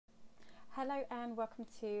Hello and welcome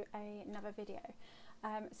to another video.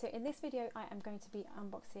 So in this video I am going to be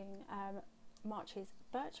unboxing March's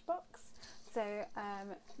Birchbox. So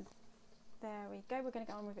there we go, we're going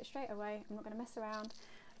to get on with it straight away. I'm not going to mess around.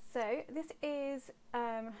 So this is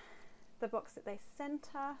the box that they sent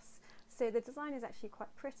us. So the design is actually quite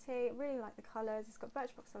pretty, really like the colours. It's got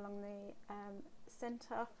Birchbox along the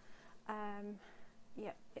centre.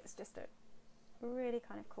 Yeah, it's just a really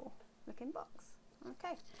kind of cool looking box.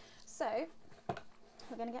 Okay, so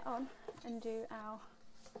we're going to get on and do our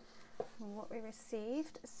what we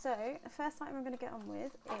received. So the first item I'm going to get on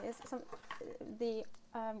with is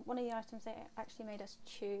one of the items they actually made us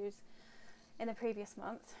choose in the previous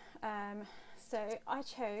month. So I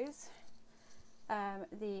chose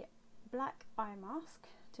the BLAQ Eye Mask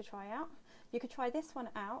to try out. You could try this one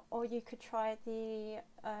out, or you could try the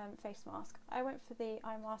face mask. I went for the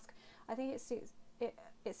eye mask. I think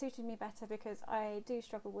it suited me better because I do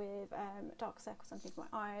struggle with dark circles underneath my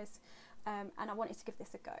eyes, and I wanted to give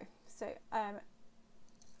this a go. So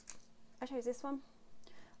I chose this one,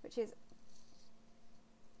 which is,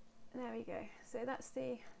 there we go. So that's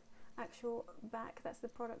the actual back, that's the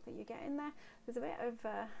product that you get in there. There's a bit of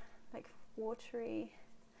like watery,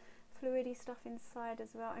 fluidy stuff inside as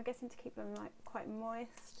well. I'm guessing to keep them like quite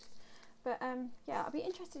moist. But yeah, I'll be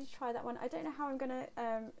interested to try that one. I don't know how I'm going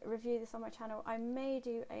to review this on my channel. I may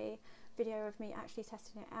do a video of me actually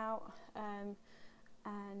testing it out and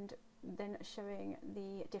then showing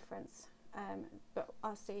the difference. But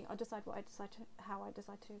I'll see. I'll decide what I decide to, how I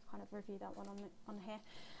decide to kind of review that one on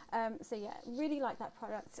here. So yeah, really like that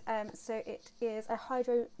product. So it is a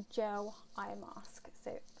hydrogel eye mask.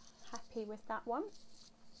 So happy with that one.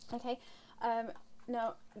 Okay.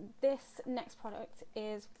 Now this next product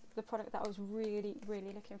is the product that I was really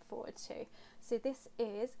looking forward to. So this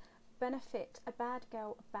is Benefit a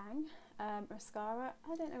BADgal Bang Mascara.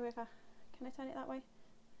 I don't know if can I turn it that way?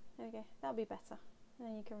 There we go, that'll be better,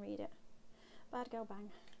 then you can read it. BADgal Bang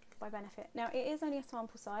by Benefit. Now it is only a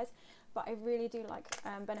sample size, but I really do like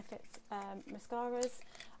Benefit's mascaras.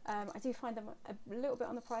 I do find them a little bit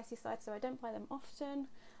on the pricey side, so I don't buy them often.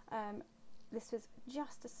 This was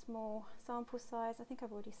just a small sample size. I think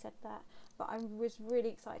I've already said that, but I was really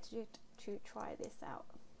excited to try this out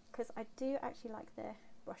because I do actually like their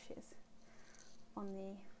brushes on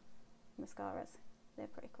the mascaras. They're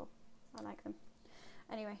pretty cool. I like them.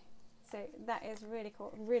 Anyway, so that is really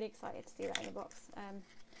cool. Really excited to see that in the box.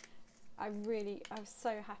 I was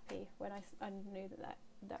so happy when I knew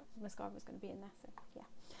that mascara was going to be in there. So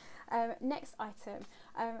yeah. Next item.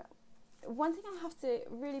 One thing I have to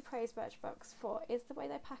really praise Birchbox for is the way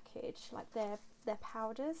they package like their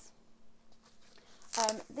powders.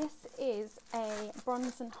 This is a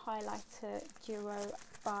bronze and highlighter duo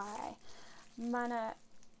by Manna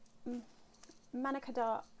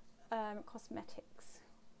Kadar Cosmetics.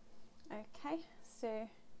 Okay, so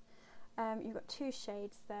you've got two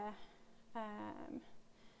shades there. I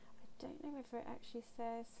don't know if it actually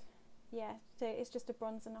says. Yeah, so it's just a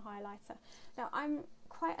bronze and a highlighter. Now I'm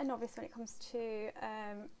quite a novice when it comes to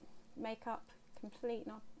makeup, complete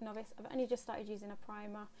novice. I've only just started using a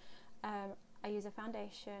primer. I use a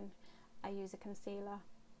foundation, I use a concealer.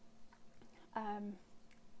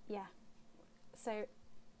 Yeah, so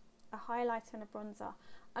a highlighter and a bronzer.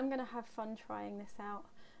 I'm going to have fun trying this out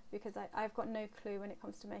because I've got no clue when it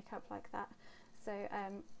comes to makeup like that. So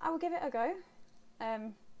I will give it a go.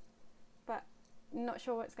 But not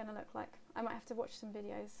sure what it's going to look like. I might have to watch some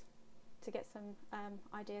videos to get some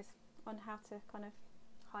ideas on how to kind of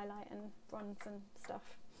highlight and bronze and stuff.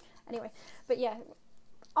 Anyway, but yeah,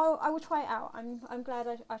 I will try it out. I'm glad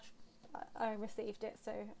I received it,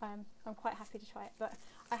 so I'm quite happy to try it. But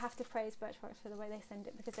I have to praise Birchbox for the way they send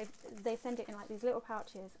it, because they send it in like these little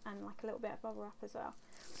pouches and like a little bit of bubble wrap as well.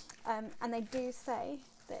 And they do say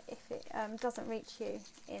that if it doesn't reach you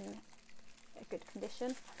in a good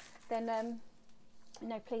condition, then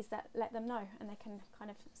please let them know, and they can kind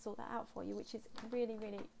of sort that out for you, which is really,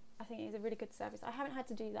 I think it is a really good service. I haven't had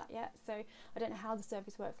to do that yet, so I don't know how the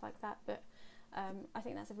service works like that, but I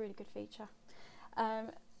think that's a really good feature.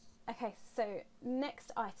 Okay, so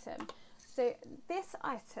next item. So this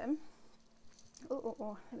item,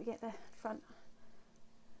 let me get the front.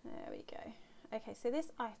 There we go. Okay, so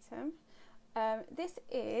this item, this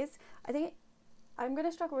is, I think I'm going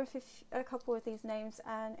to struggle with a couple of these names,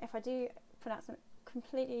 and if I do pronounce them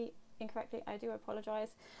completely incorrectly, I do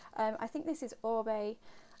apologise. I think this is Oribe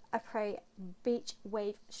Apres Beach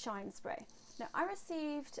Wave Shine Spray. Now I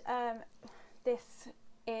received this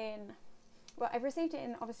in, well, I've received it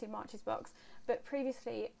in obviously March's box, but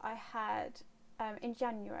previously I had in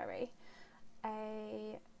January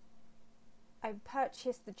a I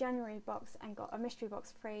purchased the January box and got a mystery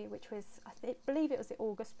box free, which was, I believe it was the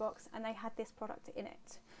August box, and they had this product in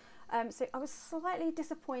it. So I was slightly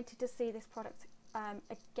disappointed to see this product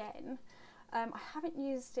again. I haven't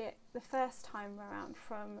used it the first time around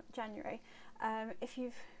from January. If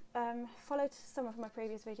you've followed some of my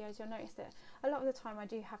previous videos, you'll notice that a lot of the time I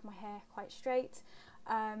do have my hair quite straight,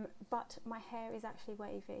 but my hair is actually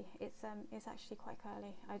wavy. It's actually quite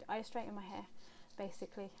curly. I straighten my hair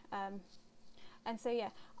basically, and so yeah,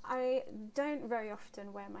 I don't very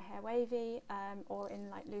often wear my hair wavy or in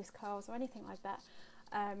like loose curls or anything like that.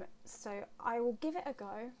 So I will give it a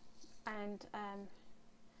go and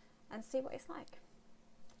see what it's like.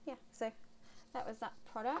 Yeah, so that was that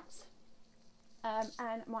product.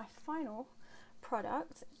 And my final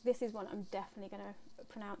product, this is one I'm definitely going to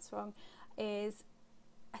pronounce wrong, is,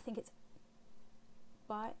 I think it's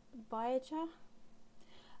Baija,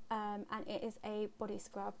 and it is a body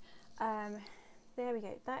scrub. There we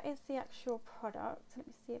go, that is the actual product. Let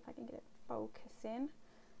me see if I can get it focusing.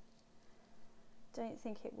 Don't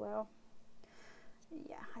think it will.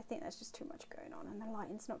 Yeah, I think there's just too much going on and the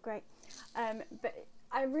lighting's not great. But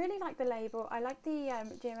I really like the label. I like the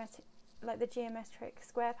geometric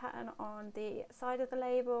square pattern on the side of the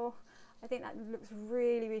label. I think that looks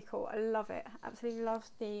really, really cool. I love it. Absolutely love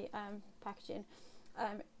the packaging.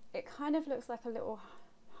 It kind of looks like a little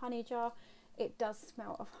honey jar. It does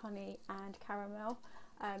smell of honey and caramel.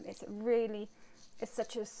 It's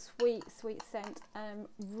such a sweet scent. I'm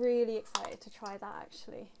really excited to try that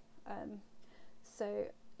actually. So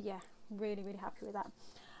yeah, really happy with that.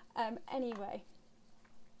 Anyway,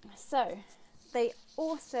 so they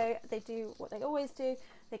do what they always do.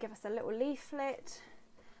 They give us a little leaflet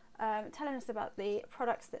telling us about the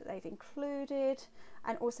products that they've included,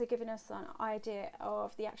 and also giving us an idea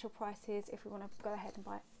of the actual prices if we want to go ahead and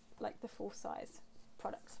buy like the full size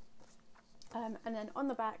products. And then on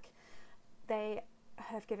the back they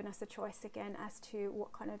have given us a choice again as to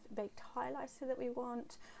what kind of baked highlighter that we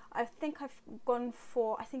want. I think I've gone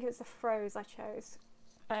for, I think it was the Froze I chose.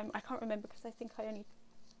 I can't remember because I think I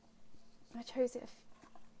chose it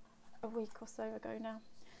a week or so ago now,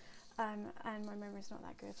 and my memory's not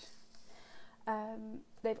that good.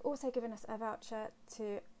 They've also given us a voucher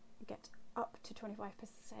to get up to 25%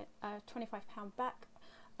 £25 back,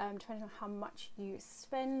 depending on how much you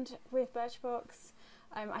spend with Birchbox.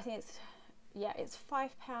 I think it's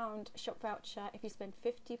 £5 shop voucher if you spend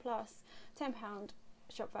 50 plus, £10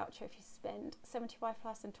 shop voucher if you spend 75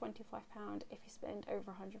 plus, and £25 if you spend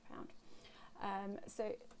over £100.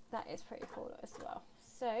 So that is pretty cool as well.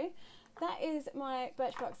 So that is my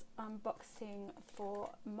Birchbox unboxing for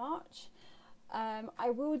March. I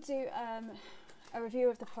will do a review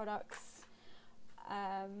of the products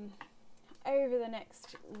over the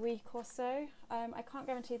next week or so. I can't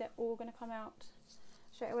guarantee they're all going to come out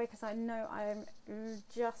straight away because I know I'm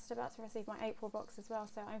just about to receive my April box as well,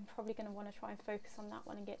 so I'm probably going to want to try and focus on that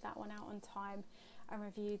one and get that one out on time and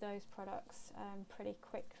review those products pretty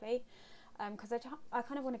quickly, because I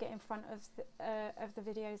kind of want to get in front of the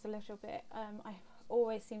videos a little bit. I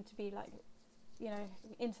always seem to be like, you know,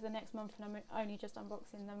 into the next month and I'm only just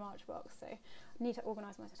unboxing the March box, so I need to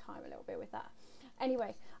organise my time a little bit with that.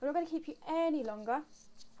 Anyway, I'm not going to keep you any longer.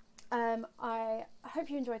 I hope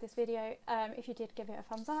you enjoyed this video. If you did, give it a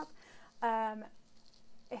thumbs up.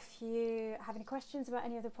 If you have any questions about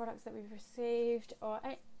any of the products that we've received, or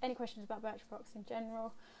any questions about Birchbox in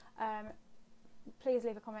general, please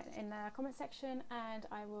leave a comment in the comment section and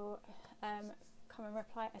I will come and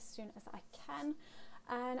reply as soon as I can.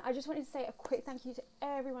 And I just wanted to say a quick thank you to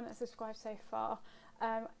everyone that's subscribed so far.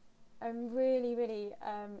 I'm really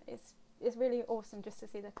it's really awesome just to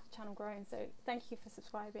see the channel growing, so thank you for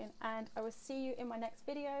subscribing, and I will see you in my next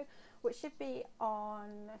video, which should be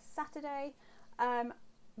on Saturday,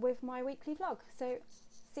 with my weekly vlog. So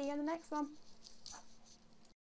see you in the next one.